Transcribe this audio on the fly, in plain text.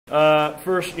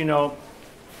First,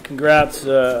 congrats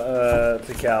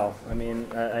to Cal. I mean,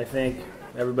 I think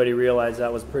everybody realized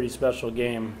that was a pretty special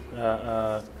game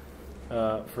for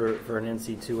an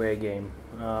NC2A game.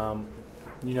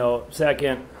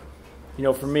 Second,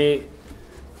 for me,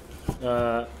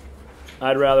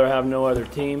 I'd rather have no other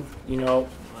team.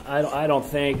 I don't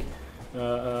think,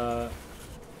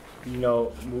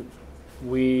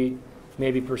 we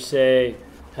maybe per se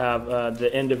have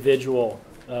the individual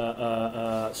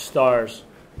stars,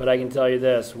 but I can tell you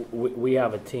this, we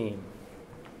have a team.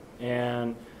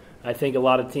 And I think a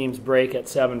lot of teams break at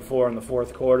 7-4 in the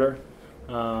fourth quarter.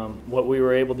 What we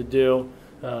were able to do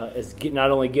is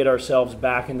not only get ourselves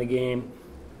back in the game,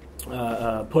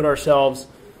 put ourselves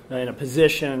in a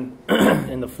position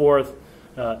in the fourth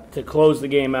to close the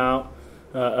game out,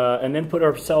 and then put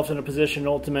ourselves in a position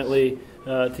ultimately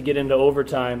to get into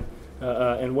overtime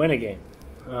and win a game.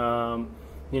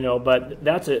 But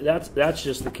that's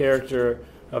just the character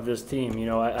of this team.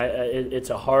 It's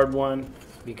a hard one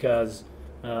because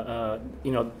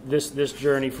this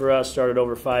journey for us started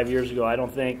over 5 years ago. I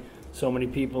don't think so many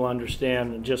people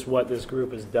understand just what this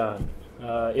group has done.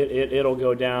 It'll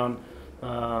go down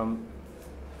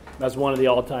as one of the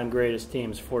all-time greatest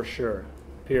teams for sure.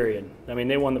 Period. I mean,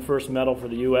 they won the first medal for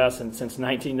the U.S. and since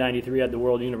 1993 at the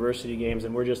World University Games,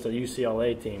 and we're just a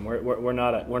UCLA team. We're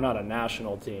not a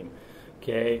national team.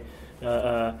 Okay,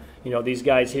 these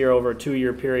guys here over a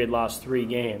 2-year period lost 3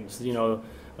 games. They won.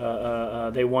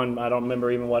 I don't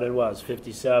remember even what it was,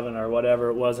 57 or whatever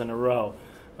it was in a row.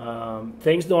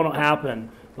 Things don't happen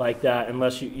like that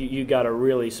unless you got a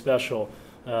really special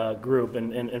group.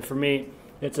 And for me,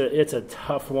 it's a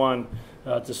tough one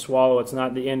to swallow. It's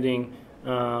not the ending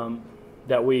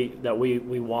that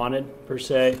we wanted per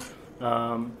se,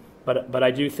 but I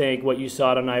do think what you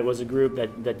saw tonight was a group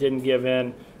that didn't give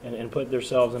in and put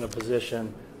themselves in a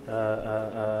position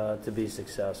to be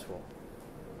successful.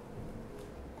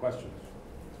 Questions?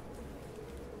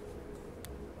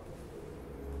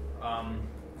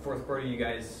 Fourth quarter, you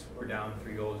guys were down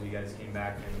 3 goals. You guys came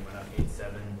back and went up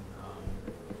 8-7.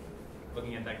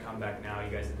 Looking at that comeback now, you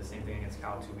guys did the same thing against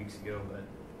Cal 2 weeks ago, but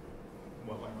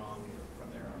what went wrong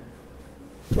from there on?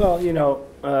 Well,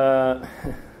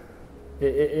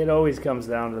 it always comes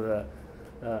down to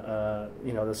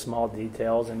the small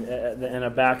details, and in a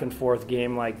back and forth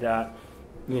game like that,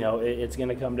 it's going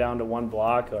to come down to one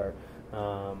block,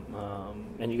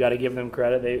 and you got to give them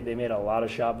credit. They made a lot of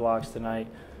shot blocks tonight,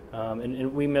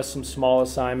 and we missed some small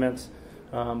assignments,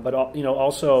 but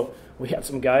also we had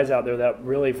some guys out there that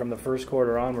really from the first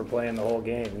quarter on were playing the whole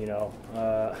game,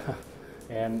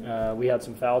 and we had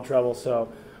some foul trouble,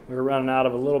 so we were running out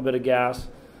of a little bit of gas,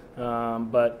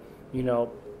 but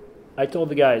I told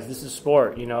the guys, this is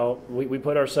sport. We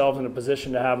put ourselves in a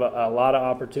position to have a lot of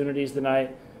opportunities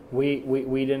tonight. We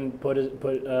didn't put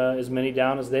as many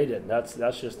down as they did. That's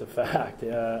just a fact.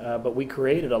 But we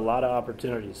created a lot of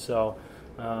opportunities. So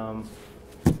the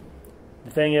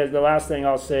last thing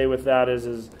I'll say with that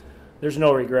is there's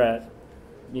no regret.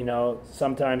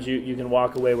 Sometimes you can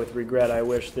walk away with regret. I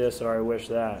wish this or I wish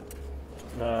that.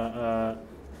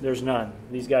 There's none.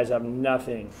 These guys have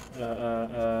nothing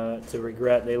to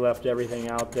regret. They left everything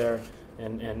out there,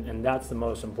 and that's the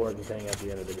most important thing at the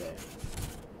end of the day.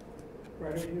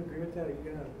 Ryder, do you agree with that? Are you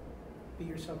going to beat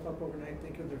yourself up overnight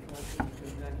thinking there's one thing you could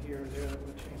have done here or there that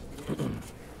would change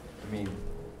the game?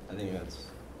 I think that's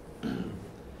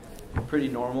pretty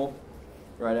normal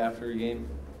right after a game.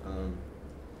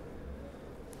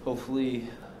 Hopefully,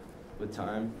 with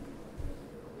time,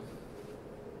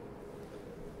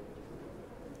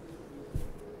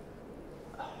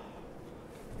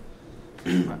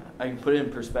 I can put it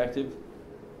in perspective.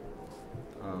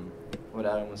 What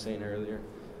Adam was saying earlier,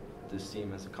 this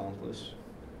team has accomplished.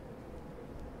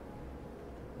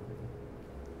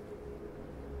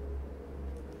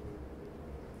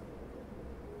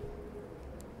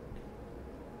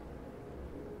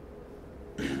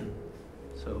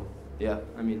 So, yeah,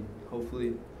 hopefully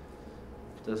it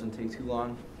doesn't take too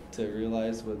long to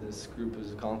realize what this group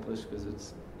has accomplished because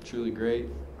it's truly great.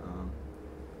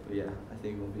 But yeah, I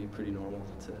think it will be pretty normal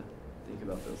to think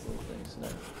about those little things now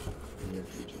in the near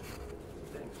future.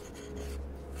 Thanks.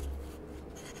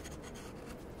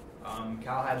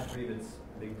 Cal had 3 of its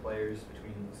big players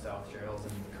between South Charles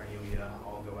and Cornelia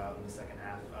all go out in the second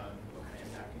half. What kind of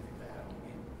impact do you think that had on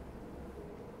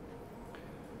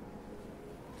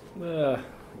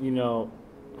the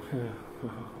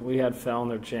game? We had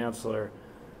Fellner, Chancellor,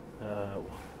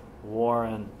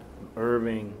 Warren,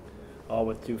 Irving, all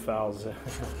with 2 fouls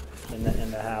in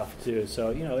the half too. So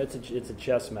it's a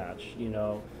chess match.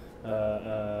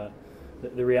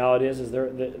 the reality is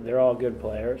they're all good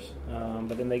players,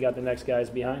 but then they got the next guys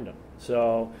behind them.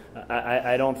 So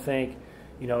I don't think,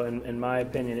 in my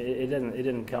opinion, it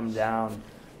didn't come down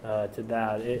to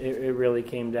that. It really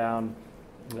came down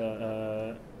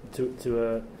to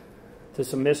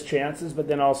some missed chances, but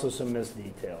then also some missed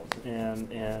details. And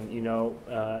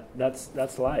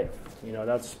that's life.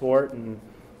 That's sport, and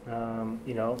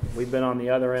we've been on the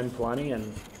other end plenty,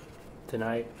 and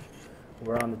tonight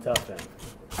we're on the tough end.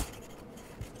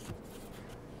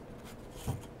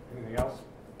 Anything else?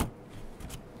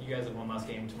 You guys have one last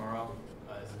game tomorrow.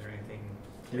 Is there anything?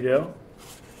 You do?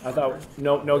 I thought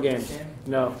no games.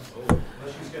 No.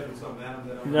 Unless you schedule something, Adam,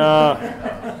 that I'm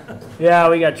No. Yeah,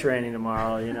 we got training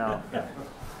tomorrow.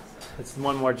 It's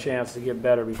one more chance to get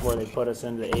better before they put us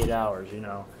into 8 hours.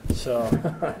 So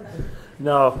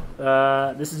no,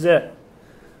 this is it.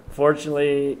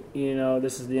 Fortunately,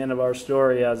 this is the end of our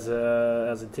story as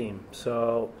a team.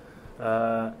 So,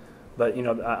 but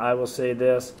I will say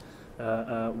this: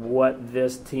 what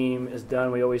this team has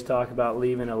done. We always talk about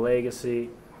leaving a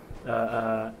legacy.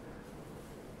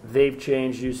 They've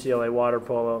changed UCLA Water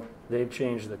Polo. They've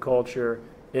changed the culture.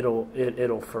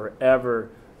 It'll forever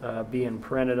be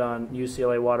imprinted on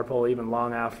UCLA Water Polo, even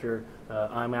long after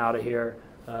I'm out of here.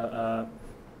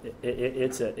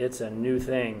 It's a new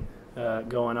thing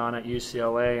going on at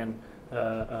UCLA, and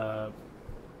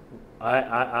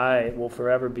I will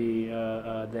forever be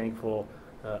thankful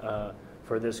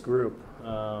for this group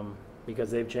because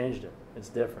they've changed it. It's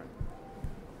different.